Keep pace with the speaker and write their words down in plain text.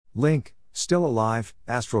Link, Still Alive,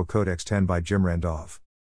 Astral Codex 10 by jimrandomh.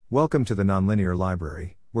 Welcome to the Nonlinear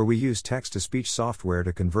Library, where we use text-to-speech software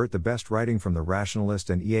to convert the best writing from the rationalist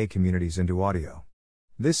and EA communities into audio.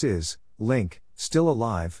 This is Link, Still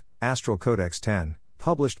Alive, Astral Codex 10,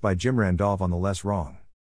 published by jimrandomh on the Less Wrong.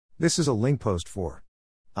 This is a link post for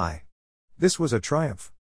This was a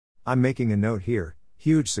triumph. I'm making a note here,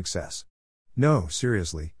 huge success. No,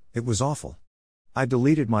 seriously, it was awful. I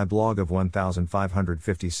deleted my blog of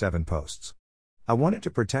 1,557 posts. I wanted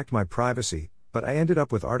to protect my privacy, but I ended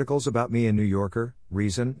up with articles about me in New Yorker,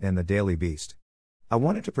 Reason, and the Daily Beast. I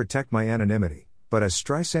wanted to protect my anonymity, but as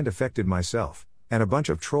Streisand affected myself, and a bunch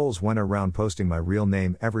of trolls went around posting my real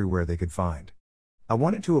name everywhere they could find. I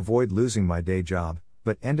wanted to avoid losing my day job,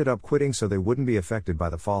 but ended up quitting so they wouldn't be affected by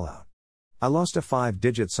the fallout. I lost a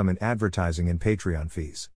 5-digit sum in advertising and Patreon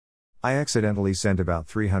fees. I accidentally sent about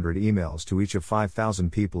 300 emails to each of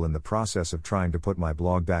 5,000 people in the process of trying to put my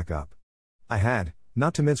blog back up. I had,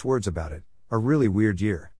 not to mince words about it, a really weird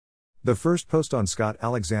year. The first post on Scott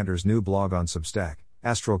Alexander's new blog on Substack,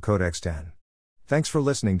 Astral Codex 10. Thanks for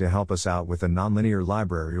listening. To help us out with the Nonlinear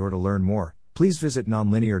Library or to learn more, please visit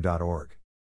nonlinear.org.